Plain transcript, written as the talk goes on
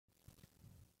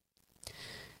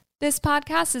This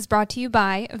podcast is brought to you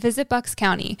by Visit Bucks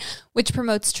County, which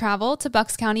promotes travel to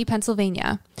Bucks County,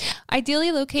 Pennsylvania.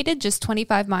 Ideally located just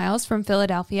 25 miles from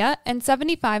Philadelphia and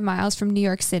 75 miles from New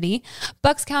York City,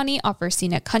 Bucks County offers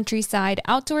scenic countryside,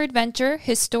 outdoor adventure,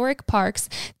 historic parks,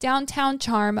 downtown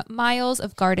charm, miles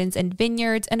of gardens and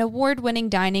vineyards, and award-winning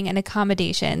dining and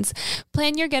accommodations.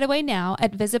 Plan your getaway now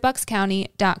at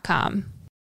visitbuckscounty.com.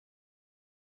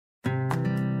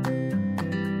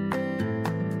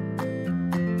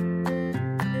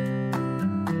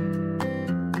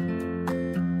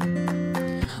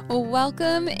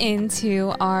 Welcome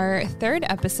into our third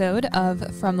episode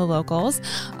of From the Locals,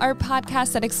 our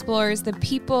podcast that explores the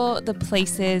people, the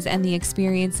places, and the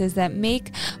experiences that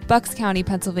make Bucks County,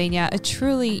 Pennsylvania a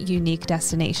truly unique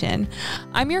destination.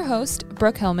 I'm your host,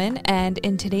 Brooke Hillman, and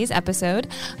in today's episode,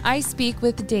 I speak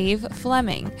with Dave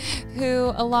Fleming,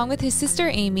 who, along with his sister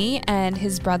Amy and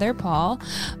his brother Paul,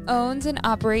 owns and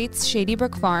operates Shady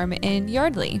Brook Farm in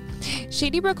Yardley.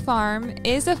 Shady Brook Farm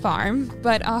is a farm,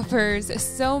 but offers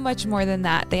so much more than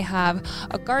that. They have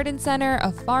a garden center,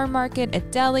 a farm market, a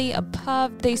deli, a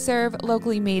pub. They serve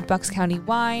locally made Bucks County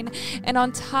wine. And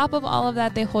on top of all of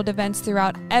that, they hold events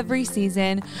throughout every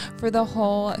season for the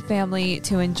whole family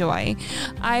to enjoy.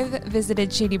 I've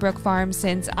visited Shady Brook Farm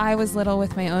since I was little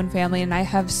with my own family, and I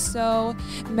have so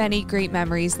many great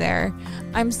memories there.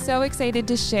 I'm so excited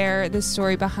to share the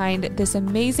story behind this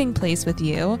amazing place with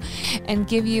you and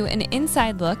give you an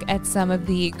inside look at some of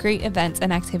the great events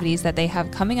and activities that they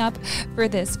have coming up for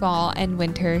this fall and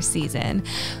winter season.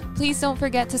 Please don't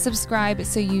forget to subscribe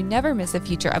so you never miss a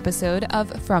future episode of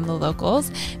From the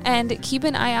Locals, and keep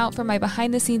an eye out for my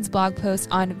behind the scenes blog post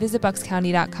on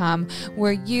visitbuckscounty.com,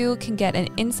 where you can get an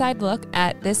inside look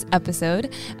at this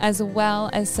episode as well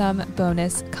as some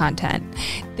bonus content.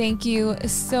 Thank you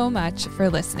so much for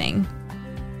listening.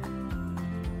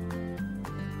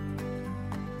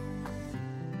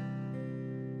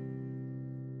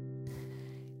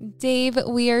 Dave,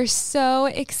 we are so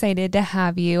excited to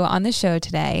have you on the show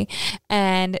today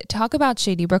and talk about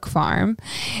Shady Brook Farm.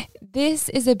 This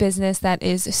is a business that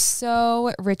is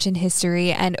so rich in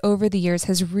history and over the years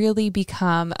has really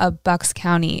become a Bucks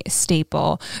County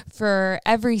staple for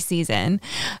every season.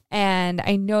 And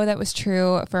I know that was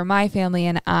true for my family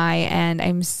and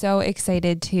I'm so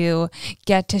excited to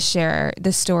get to share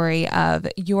the story of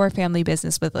your family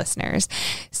business with listeners.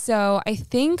 So I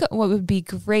think what would be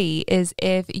great is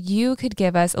if you could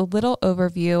give us a little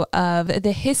overview of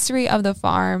the history of the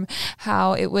farm,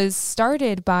 how it was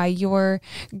started by your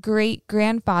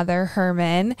great-grandfather,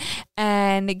 Herman,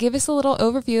 and give us a little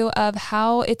overview of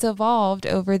how it's evolved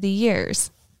over the years.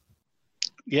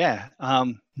 Yeah,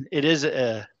 it is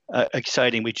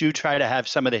exciting. We do try to have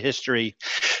some of the history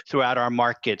throughout our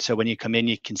market. So when you come in,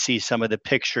 you can see some of the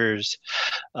pictures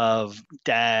of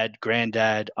dad,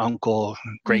 granddad, uncle,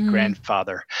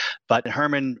 great-grandfather. But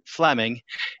Herman Fleming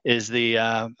is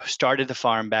started the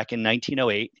farm back in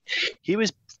 1908. He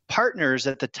was partners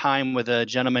at the time with a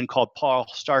gentleman called Paul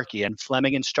Starkey, and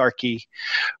Fleming and Starkey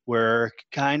were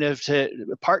kind of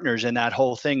partners in that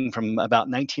whole thing from about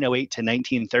 1908 to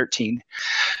 1913.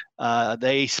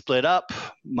 They split up.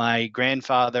 My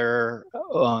grandfather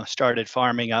started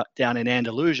farming up down in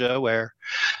Andalusia, where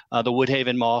the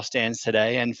Woodhaven Mall stands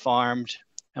today, and farmed.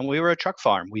 And we were a truck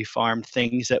farm. We farmed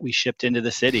things that we shipped into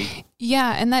the city.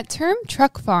 Yeah, and that term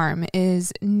truck farm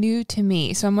is new to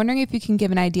me. So I'm wondering if you can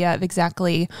give an idea of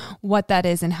exactly what that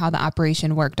is and how the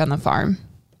operation worked on the farm.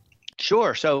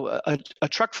 Sure. So a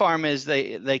truck farm is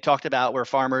they talked about were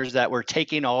farmers that were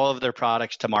taking all of their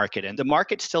products to market. And the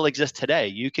market still exists today.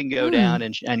 You can go down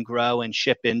and grow and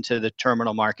ship into the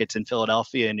terminal markets in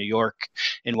Philadelphia, in New York,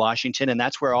 in Washington. And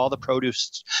that's where all the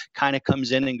produce kind of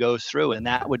comes in and goes through. And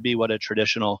that would be what a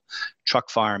traditional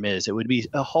truck farm is. It would be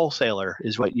a wholesaler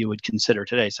is what you would consider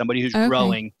today. Somebody who's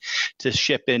growing to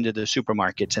ship into the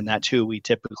supermarkets. And that's who we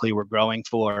typically were growing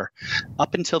for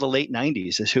up until the late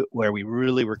 90s is where we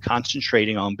really were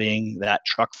concentrating on being that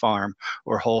truck farm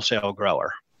or wholesale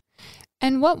grower.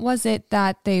 And what was it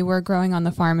that they were growing on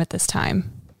the farm at this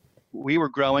time? We were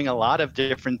growing a lot of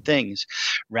different things,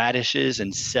 radishes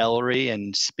and celery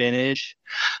and spinach.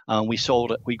 We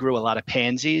grew a lot of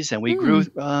pansies, and we grew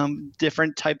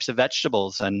different types of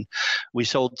vegetables, and we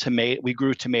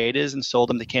grew tomatoes and sold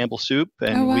them to Campbell Soup.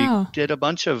 And we did a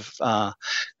bunch of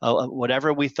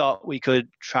whatever we thought we could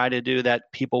try to do that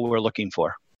people were looking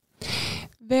for.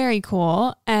 Very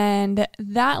cool. And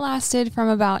that lasted from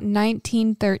about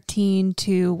 1913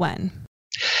 to when?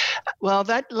 Well,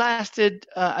 that lasted,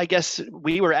 I guess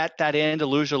we were at that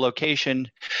Andalusia location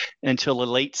until the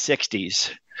late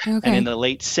 60s. Okay. And in the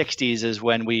late 60s is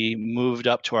when we moved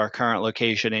up to our current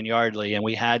location in Yardley, and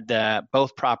we had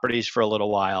both properties for a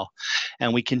little while.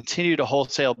 And we continued a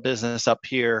wholesale business up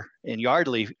here in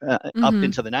Yardley up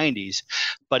into the 90s.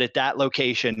 But at that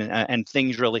location, and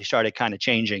things really started kind of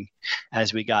changing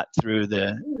as we got through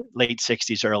the late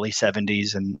 60s, early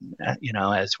 70s. And,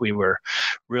 as we were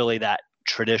really that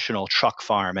traditional truck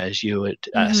farm as you would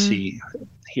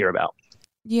hear about.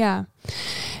 Yeah.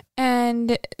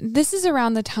 And this is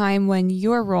around the time when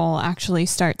your role actually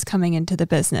starts coming into the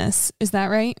business. Is that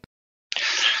right?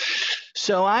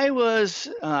 So I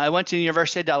went to the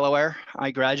University of Delaware.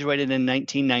 I graduated in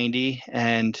 1990.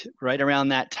 And right around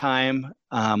that time,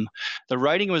 the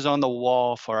writing was on the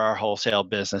wall for our wholesale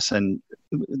business. And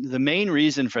the main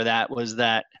reason for that was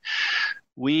that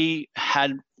we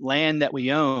had land that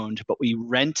we owned, but we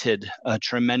rented a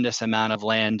tremendous amount of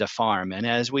land to farm. And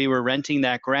as we were renting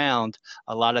that ground,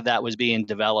 a lot of that was being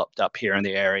developed up here in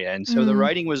the area. And so the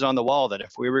writing was on the wall that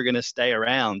if we were going to stay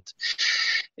around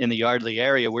in the Yardley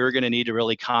area, we were going to need to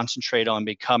really concentrate on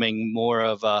becoming more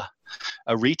of a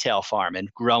retail farm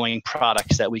and growing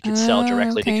products that we could sell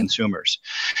directly to consumers.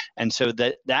 And so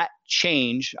that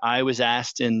change, I was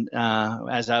asked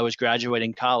as I was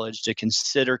graduating college to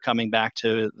consider coming back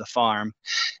to the farm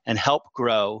and help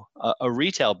grow a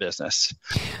retail business.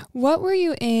 What were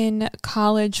you in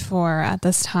college for at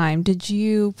this time? Did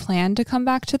you plan to come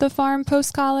back to the farm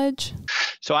post-college?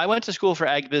 So I went to school for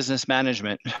ag business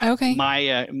management. Okay.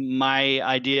 My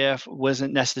idea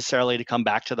wasn't necessarily to come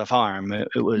back to the farm.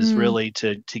 It was really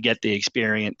to get the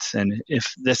experience. And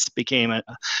if this became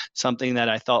something that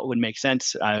I thought would make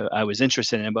sense, I was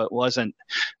interested in it, but it wasn't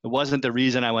the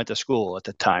reason I went to school at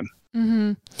the time.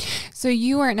 Mm-hmm. So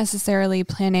you weren't necessarily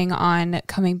planning on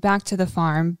coming back to the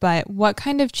farm, but what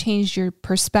kind of changed your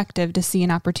perspective to see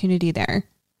an opportunity there?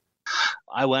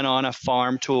 I went on a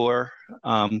farm tour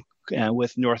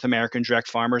with North American Direct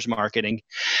Farmers Marketing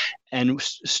and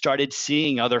started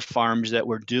seeing other farms that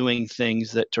were doing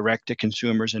things that direct to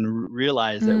consumers and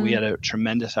realized that we had a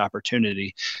tremendous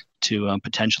opportunity to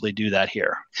potentially do that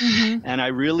here. And I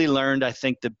really learned, I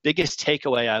think the biggest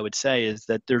takeaway I would say is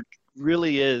that there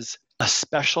really is a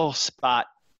special spot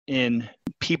in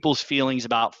people's feelings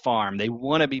about farm. They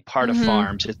want to be part of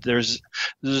farms. There's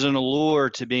an allure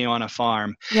to being on a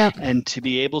farm, and to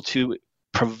be able to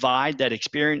provide that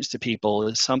experience to people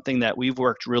is something that we've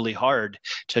worked really hard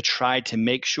to try to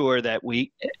make sure that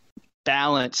we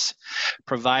balance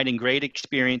providing great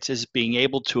experiences, being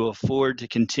able to afford to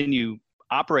continue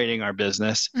operating our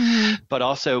business, but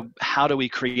also how do we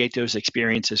create those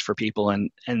experiences for people? And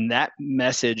that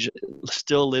message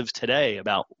still lives today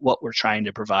about what we're trying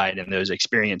to provide in those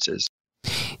experiences.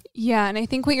 Yeah, and I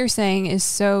think what you're saying is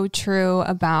so true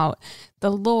about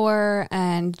the lore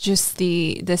and just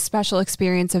the special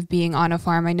experience of being on a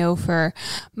farm. I know for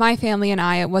my family and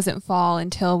I, it wasn't fall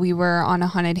until we were on a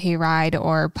haunted hayride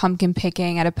or pumpkin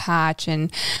picking at a patch.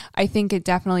 And I think it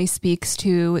definitely speaks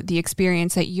to the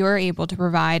experience that you're able to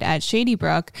provide at Shady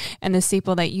Brook and the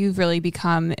staple that you've really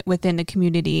become within the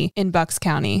community in Bucks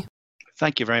County.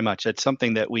 Thank you very much. It's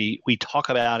something that we talk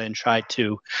about and try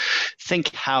to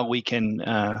think how we can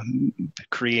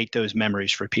create those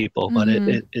memories for people. But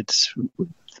it's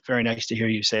very nice to hear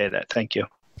you say that. Thank you.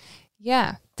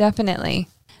 Yeah, definitely.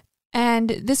 And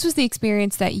this was the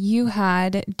experience that you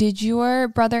had. Did your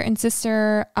brother and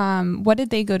sister, what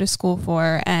did they go to school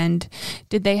for? And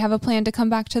did they have a plan to come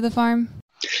back to the farm?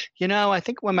 I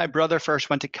think when my brother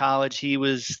first went to college, he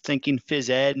was thinking phys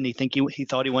ed, and he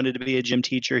thought he wanted to be a gym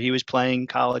teacher. He was playing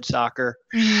college soccer,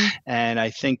 and I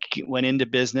think went into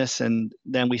business. And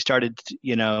then we started,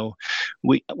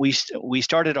 we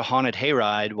started a haunted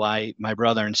hayride while my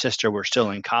brother and sister were still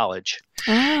in college.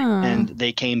 And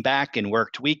they came back and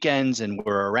worked weekends and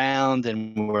were around,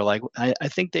 and were like, I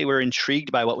think they were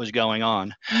intrigued by what was going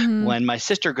on. When my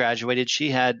sister graduated, she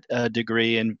had a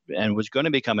degree and was going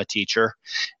to become a teacher.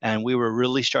 And we were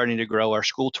really starting to grow our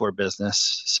school tour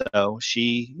business. So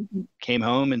she came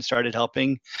home and started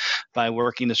helping by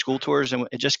working the school tours. And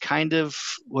it just kind of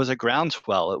was a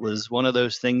groundswell. It was one of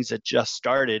those things that just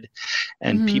started,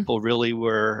 and people really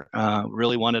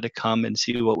wanted to come and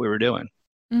see what we were doing.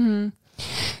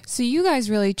 So you guys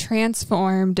really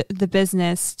transformed the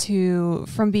business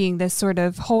from being this sort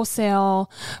of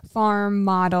wholesale farm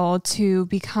model to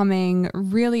becoming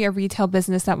really a retail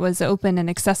business that was open and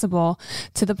accessible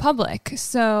to the public.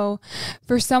 So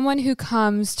for someone who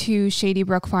comes to Shady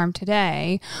Brook Farm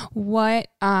today, what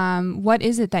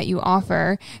is it that you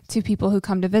offer to people who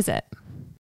come to visit?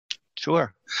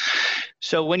 Sure.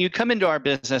 So when you come into our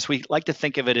business, we like to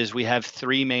think of it as we have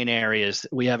three main areas.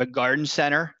 We have a garden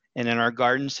center, And in our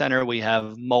garden center, we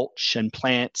have mulch and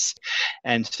plants.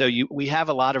 And so we have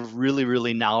a lot of really,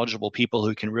 really knowledgeable people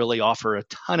who can really offer a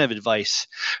ton of advice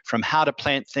from how to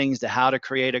plant things to how to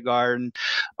create a garden.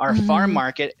 Our farm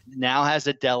market now has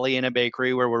a deli and a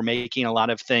bakery where we're making a lot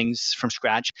of things from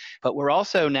scratch. But we're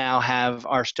also now have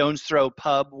our Stone's Throw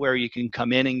pub where you can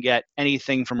come in and get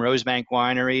anything from Rosebank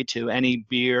Winery to any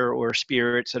beer or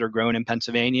spirits that are grown in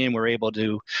Pennsylvania. And we're able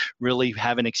to really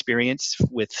have an experience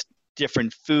with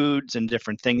different foods and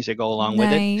different things that go along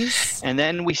with it. And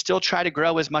then we still try to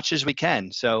grow as much as we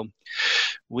can. So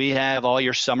we have all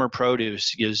your summer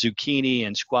produce, zucchini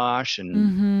and squash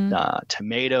and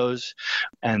tomatoes,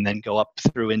 and then go up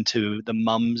through into the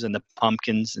mums and the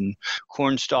pumpkins and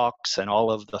corn stalks and all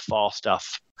of the fall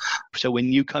stuff. So when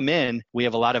you come in, we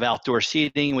have a lot of outdoor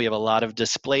seating. We have a lot of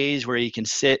displays where you can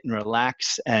sit and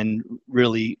relax and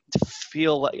really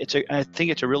feel like I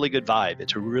think it's a really good vibe.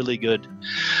 It's a really good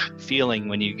feeling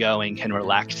when you go and can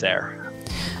relax there.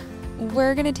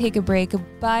 We're going to take a break,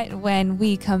 but when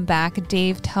we come back,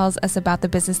 Dave tells us about the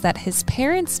business that his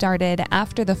parents started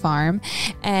after the farm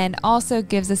and also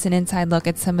gives us an inside look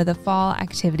at some of the fall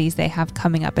activities they have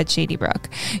coming up at Shady Brook.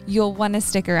 You'll want to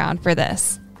stick around for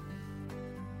this.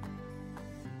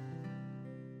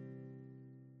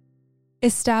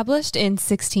 Established in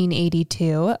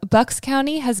 1682, Bucks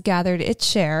County has gathered its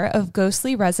share of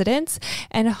ghostly residents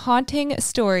and haunting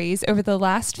stories over the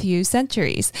last few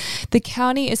centuries. The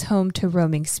county is home to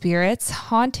roaming spirits,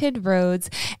 haunted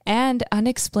roads, and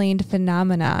unexplained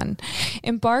phenomenon.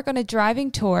 Embark on a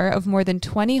driving tour of more than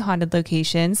 20 haunted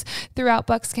locations throughout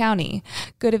Bucks County.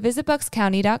 Go to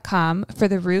visitbuckscounty.com for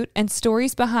the route and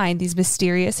stories behind these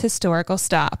mysterious historical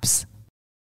stops.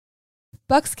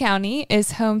 Bucks County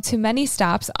is home to many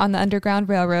stops on the Underground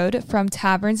Railroad, from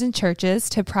taverns and churches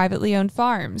to privately owned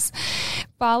farms.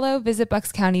 Follow Visit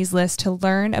Bucks County's list to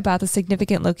learn about the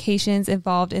significant locations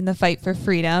involved in the fight for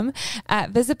freedom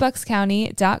at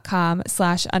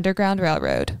visitbuckscounty.com/Underground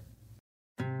Railroad.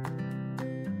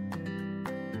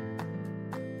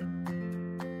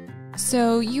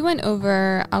 So you went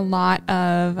over a lot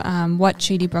of what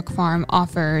Shady Brook Farm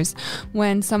offers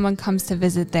when someone comes to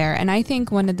visit there. And I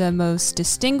think one of the most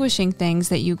distinguishing things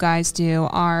that you guys do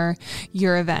are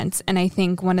your events. And I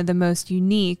think one of the most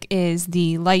unique is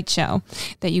the light show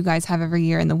that you guys have every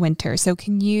year in the winter. So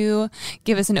can you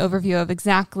give us an overview of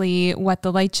exactly what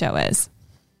the light show is?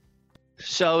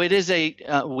 So it is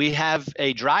we have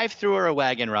a drive-through or a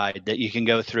wagon ride that you can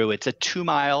go through. It's a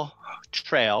 2-mile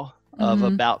trail of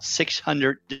about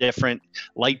 600 different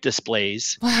light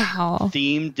displays,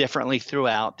 themed differently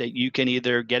throughout, that you can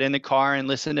either get in the car and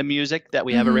listen to music that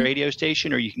we have a radio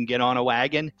station, or you can get on a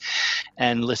wagon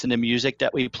and listen to music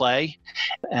that we play.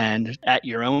 And at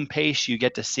your own pace, you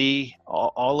get to see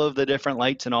all of the different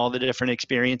lights and all the different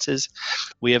experiences.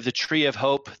 We have the Tree of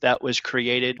Hope that was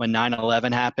created when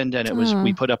 9/11 happened, and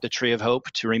we put up the Tree of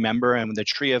Hope to remember. And the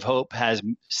Tree of Hope has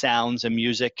sounds and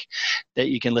music that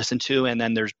you can listen to, and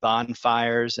then there's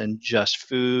bonfires and just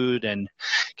food, and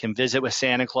can visit with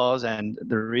Santa Claus. And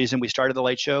the reason we started the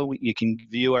light show, you can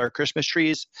view our Christmas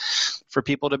trees for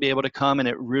people to be able to come, and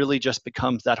it really just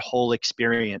becomes that whole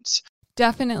experience.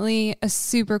 Definitely a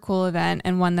super cool event,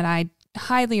 and one that I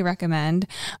highly recommend.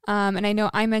 And I know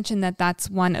I mentioned that that's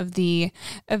one of the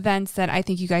events that I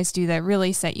think you guys do that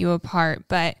really set you apart,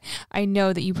 but I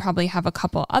know that you probably have a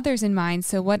couple others in mind.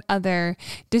 So what other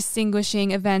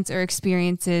distinguishing events or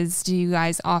experiences do you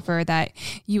guys offer that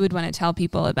you would want to tell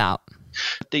people about?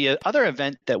 The other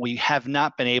event that we have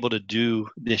not been able to do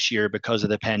this year because of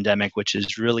the pandemic, which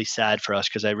is really sad for us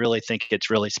because I really think it's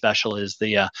really special, is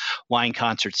the wine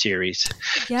concert series.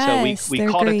 Yes, so we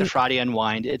called it the Friday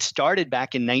Unwind. It started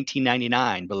back in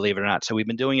 1999, believe it or not. So we've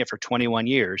been doing it for 21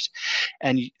 years.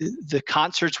 And the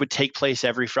concerts would take place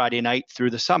every Friday night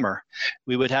through the summer.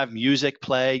 We would have music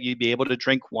play. You'd be able to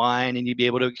drink wine, and you'd be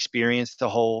able to experience the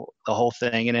whole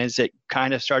thing. And as it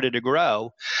kind of started to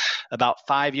grow, about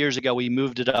 5 years ago, we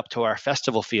moved it up to our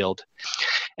festival field,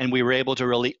 and we were able to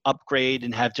really upgrade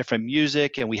and have different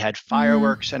music, and we had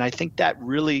fireworks. And I think that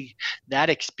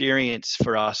experience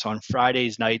for us on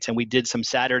Fridays nights, and we did some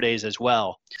Saturdays as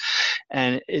well.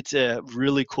 And it's a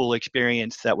really cool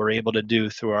experience that we're able to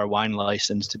do through our wine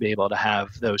license to be able to have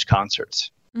those concerts.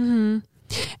 Mm-hmm.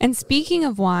 And speaking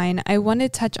of wine, I want to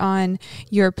touch on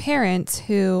your parents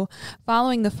who,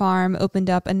 following the farm, opened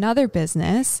up another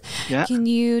business. Yeah. Can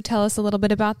you tell us a little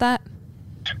bit about that?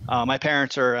 My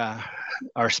parents are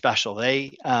special.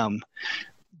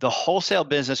 the wholesale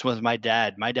business was my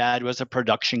dad. My dad was a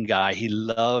production guy. He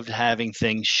loved having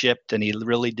things shipped, and he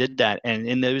really did that. And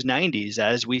in those 90s,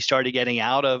 as we started getting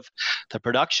out of the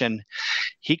production,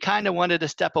 he kind of wanted to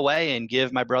step away and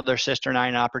give my brother, sister, and I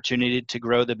an opportunity to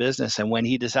grow the business. And when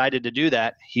he decided to do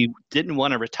that, he didn't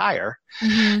want to retire.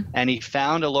 And he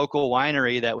found a local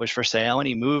winery that was for sale, and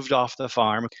he moved off the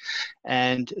farm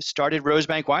and started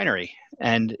Rosebank Winery.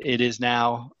 And it is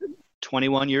now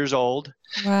 21 years old.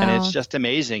 Wow. And it's just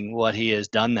amazing what he has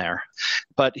done there.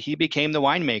 But he became the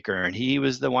winemaker, and he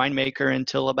was the winemaker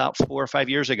until about 4 or 5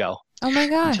 years ago. Oh my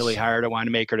gosh. Until he hired a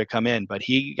winemaker to come in. But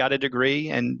he got a degree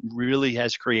and really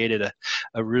has created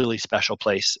a really special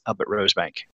place up at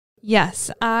Rosebank. Yes,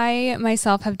 I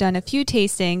myself have done a few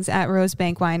tastings at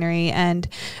Rosebank Winery and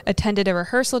attended a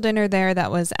rehearsal dinner there that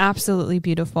was absolutely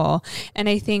beautiful. And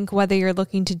I think whether you're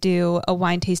looking to do a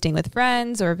wine tasting with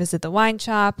friends or visit the wine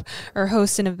shop or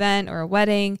host an event or a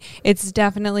wedding, it's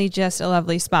definitely just a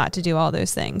lovely spot to do all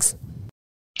those things.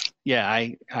 Yeah,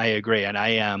 I agree. And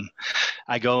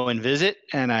I go and visit,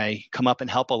 and I come up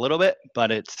and help a little bit,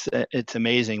 but it's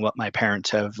amazing what my parents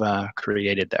have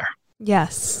created there.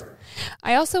 Yes.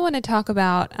 I also want to talk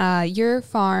about your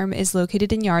farm is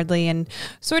located in Yardley and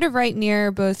sort of right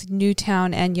near both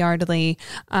Newtown and Yardley,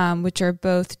 which are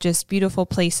both just beautiful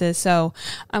places. So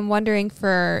I'm wondering,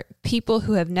 for people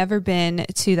who have never been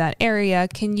to that area,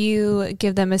 can you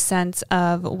give them a sense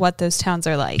of what those towns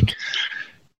are like?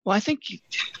 Well, I think,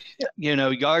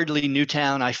 Yardley,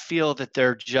 Newtown, I feel that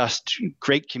they're just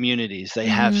great communities. They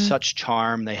have such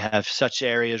charm. They have such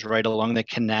areas right along the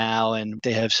canal, and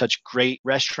they have such great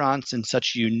restaurants and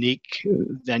such unique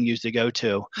venues to go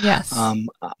to. Yes.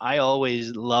 I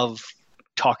always love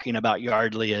talking about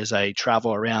Yardley as I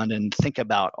travel around and think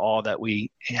about all that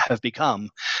we have become,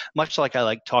 much like I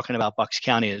like talking about Bucks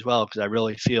County as well, because I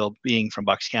really feel being from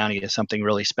Bucks County is something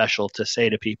really special to say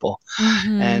to people.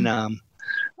 And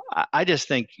I just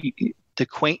think the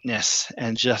quaintness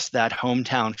and just that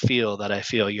hometown feel that I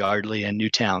feel Yardley and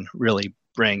Newtown really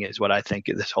bring is what I think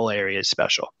this whole area is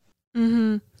special.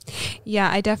 Yeah,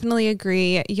 I definitely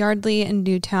agree. Yardley and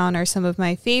Newtown are some of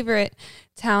my favorite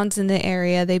towns in the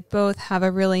area. They both have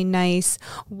a really nice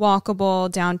walkable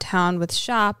downtown with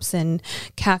shops and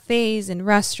cafes and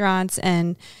restaurants,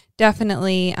 and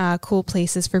definitely cool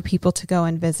places for people to go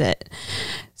and visit.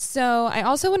 So I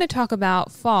also want to talk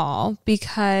about fall,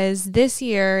 because this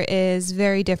year is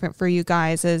very different for you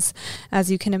guys,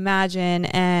 as you can imagine.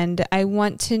 And I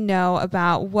want to know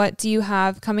about, what do you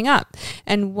have coming up,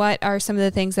 and what are some of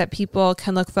the things that people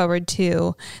can look forward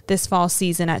to this fall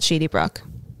season at Shady Brook?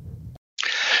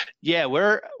 Yeah,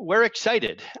 we're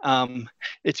excited.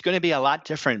 It's going to be a lot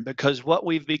different, because what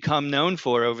we've become known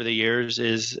for over the years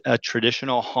is a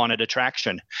traditional haunted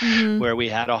attraction, where we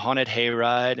had a haunted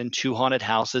hayride and 2 haunted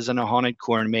houses and a haunted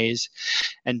corn maze.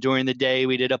 And during the day,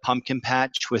 we did a pumpkin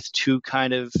patch with 2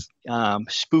 kind of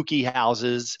spooky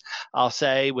houses, I'll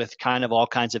say, with kind of all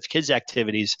kinds of kids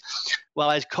activities. Well,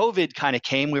 as COVID kind of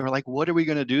came, we were like, what are we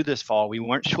going to do this fall? We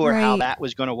weren't sure how that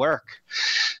was going to work.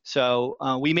 So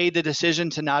we made the decision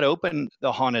to not open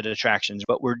the haunted attractions,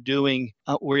 but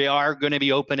we are going to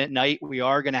be open at night. We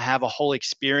are going to have a whole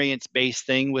experience-based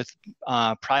thing with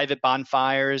private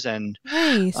bonfires, and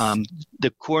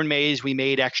the corn maze we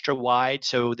made extra wide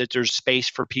so that there's space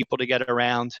for people to get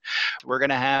around. We're going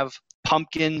to have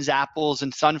pumpkins, apples,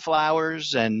 and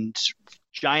sunflowers, and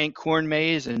giant corn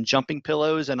maze and jumping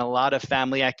pillows, and a lot of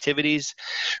family activities,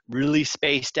 really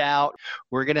spaced out.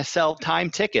 We're going to sell time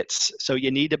tickets, so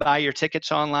you need to buy your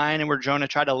tickets online, and we're going to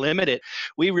try to limit it.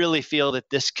 We really feel that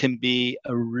this can be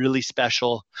a really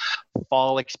special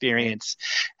fall experience,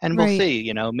 and we'll see.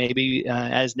 Maybe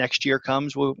as next year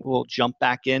comes, we'll jump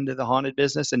back into the haunted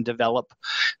business and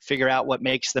figure out what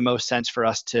makes the most sense for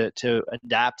us to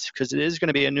adapt, because it is going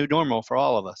to be a new normal for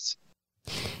all of us.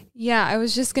 Yeah, I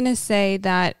was just going to say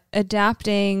that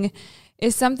adapting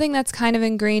is something that's kind of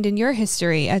ingrained in your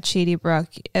history at Shady Brook.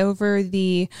 Over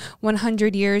the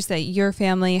 100 years that your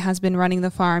family has been running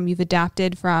the farm, you've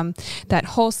adapted from that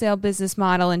wholesale business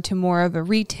model into more of a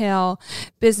retail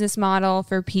business model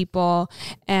for people.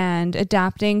 And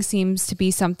adapting seems to be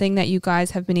something that you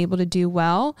guys have been able to do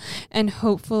well. And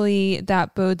hopefully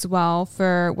that bodes well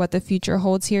for what the future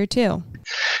holds here too.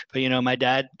 But, my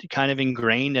dad kind of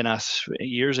ingrained in us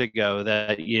years ago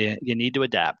that you need to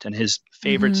adapt. And his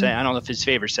favorite saying, I don't know if his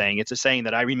favorite saying, it's a saying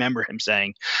that I remember him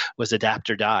saying, was adapt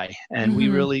or die. And we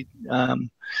really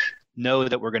know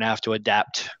that we're going to have to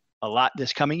adapt a lot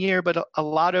this coming year, but a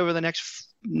lot over the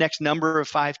next number of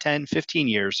 5, 10, 15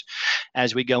 years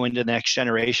as we go into the next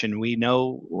generation. We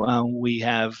know we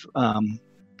have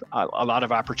a lot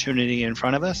of opportunity in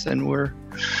front of us, and we're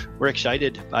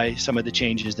excited by some of the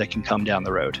changes that can come down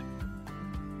the road.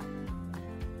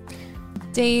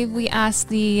 Dave, we ask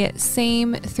the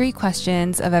same 3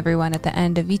 questions of everyone at the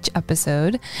end of each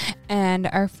episode. And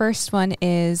our first one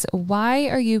is, why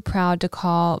are you proud to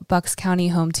call Bucks County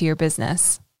home to your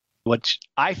business? What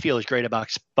I feel is great about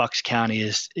Bucks County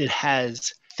is it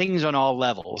has things on all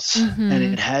levels, and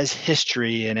it has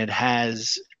history, and it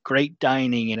has great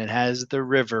dining, and it has the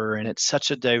river, and it's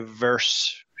such a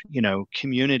diverse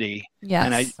community. Yes.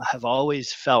 And I have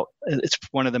always felt it's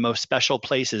one of the most special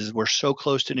places. We're so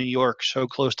close to New York, so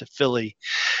close to Philly,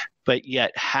 but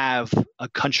yet have a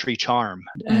country charm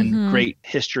and great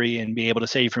history, and be able to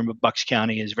say from Bucks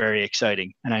County is very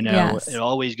exciting. And I know it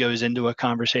always goes into a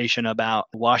conversation about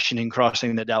Washington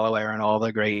crossing the Delaware and all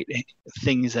the great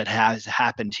things that has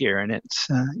happened here. And it's,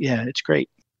 it's great.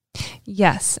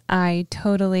 Yes, I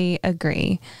totally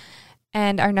agree.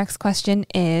 And our next question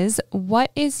is,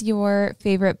 what is your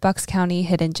favorite Bucks County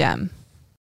hidden gem?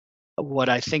 What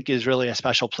I think is really a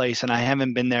special place, and I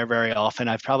haven't been there very often.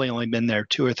 I've probably only been there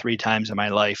 2 or 3 times in my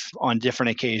life on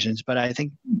different occasions, but I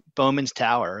think Bowman's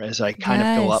Tower, as I kind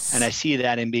of go up and I see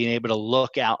that, and being able to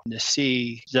look out and to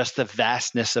see just the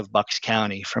vastness of Bucks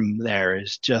County from there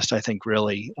is just, I think,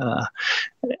 really,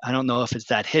 I don't know if it's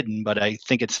that hidden, but I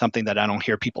think it's something that I don't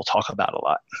hear people talk about a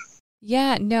lot.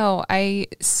 Yeah, no, I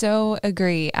so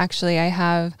agree. Actually, I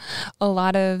have a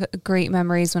lot of great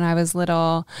memories when I was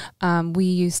little. We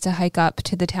used to hike up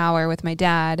to the tower with my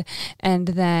dad. And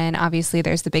then obviously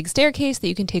there's the big staircase that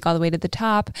you can take all the way to the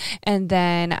top. And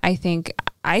then I think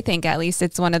at least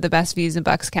it's one of the best views in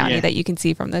Bucks County that you can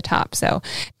see from the top. So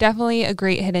definitely a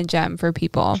great hidden gem for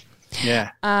people.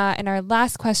 Yeah. And our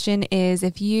last question is,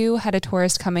 if you had a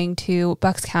tourist coming to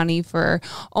Bucks County for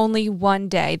only one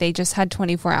day, they just had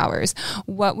 24 hours,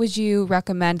 what would you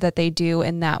recommend that they do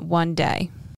in that one day?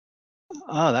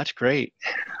 Oh, that's great.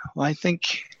 Well, I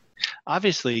think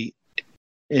obviously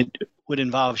it would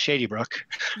involve Shady Brook.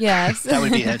 Yes. that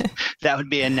would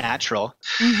be a natural.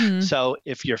 So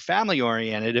if you're family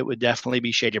oriented, it would definitely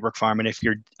be Shady Brook Farm. And if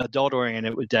you're adult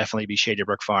oriented, it would definitely be Shady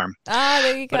Brook Farm.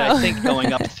 There you go. But I think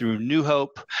going up through New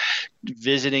Hope,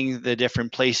 visiting the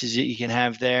different places that you can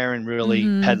have there, and really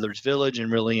Peddler's Village,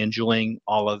 and really enjoying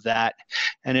all of that.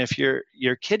 And if you're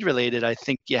kid related, I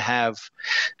think you have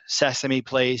Sesame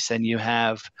Place, and you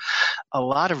have a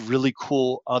lot of really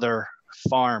cool other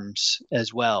farms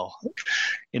as well.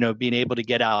 Being able to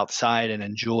get outside and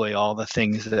enjoy all the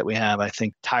things that we have. I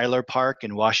think Tyler Park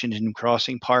and Washington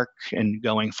Crossing Park, and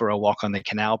going for a walk on the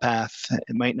canal path,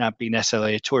 it might not be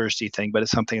necessarily a touristy thing, but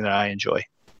it's something that I enjoy.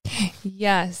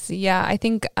 Yes. Yeah. I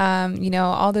think,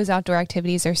 all those outdoor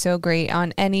activities are so great.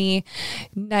 On any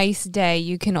nice day,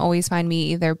 you can always find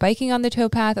me either biking on the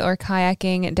towpath or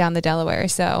kayaking down the Delaware.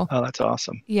 So, oh, that's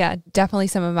awesome. Yeah, definitely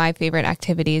some of my favorite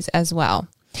activities as well.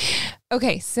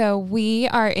 Okay, so we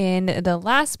are in the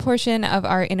last portion of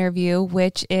our interview,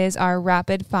 which is our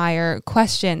rapid fire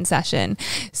question session.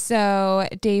 So,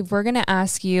 Dave, we're going to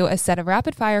ask you a set of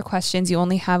rapid fire questions. You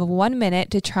only have 1 minute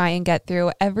to try and get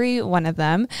through every one of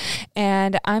them.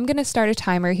 And I'm going to start a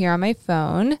timer here on my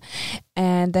phone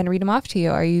and then read them off to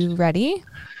you. Are you ready?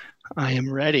 I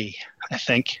am ready, I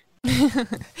think.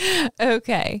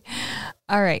 Okay.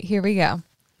 All right, here we go.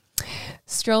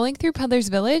 Strolling through Peddler's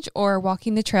Village or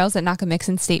walking the trails at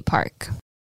Nakamixon State Park?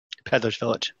 Peddler's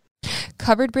Village.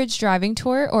 Covered Bridge driving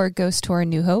tour or ghost tour in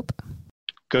New Hope?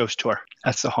 Ghost tour.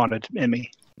 That's the haunted in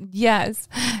me. Yes.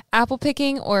 Apple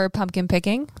picking or pumpkin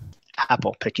picking?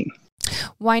 Apple picking.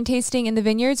 Wine tasting in the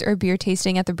vineyards or beer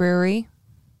tasting at the brewery?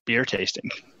 Beer tasting.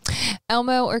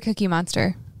 Elmo or Cookie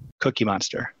Monster? Cookie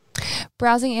Monster.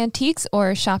 Browsing antiques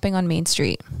or shopping on Main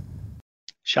Street?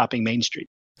 Shopping Main Street.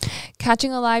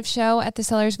 Catching a live show at the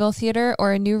Sellersville Theater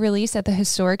or a new release at the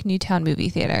historic Newtown Movie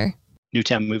Theater?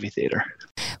 Newtown Movie Theater.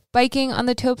 Biking on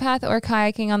the towpath or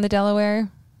kayaking on the Delaware?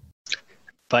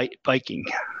 Biking.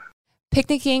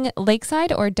 Picnicking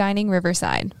lakeside or dining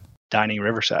riverside? Dining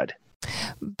riverside.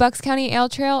 Bucks County Ale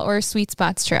Trail or Sweet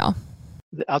Spots Trail?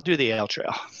 I'll do the Ale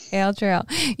Trail. Ale Trail.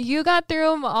 You got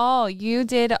through them all. You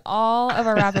did all of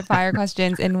our rapid fire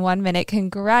questions in 1 minute.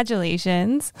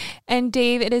 Congratulations. And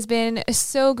Dave, it has been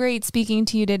so great speaking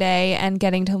to you today and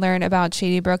getting to learn about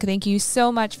Shady Brook. Thank you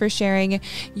so much for sharing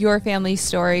your family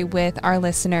story with our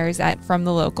listeners at From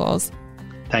the Locals.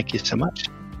 Thank you so much.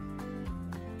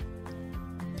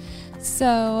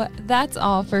 So that's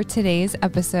all for today's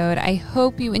episode. I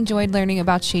hope you enjoyed learning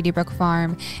about Shady Brook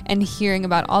Farm and hearing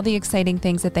about all the exciting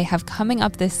things that they have coming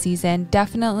up this season.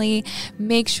 Definitely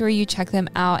make sure you check them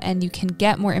out, and you can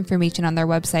get more information on their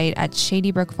website at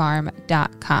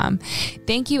shadybrookfarm.com.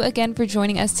 Thank you again for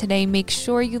joining us today. Make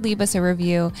sure you leave us a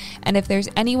review, and if there's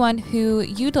anyone who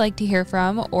you'd like to hear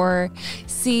from or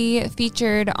see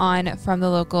featured on From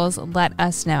the Locals, let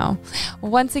us know.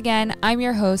 Once again, I'm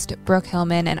your host, Brooke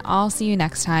Hillman, and I'll see you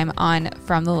next time on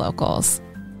From the Locals.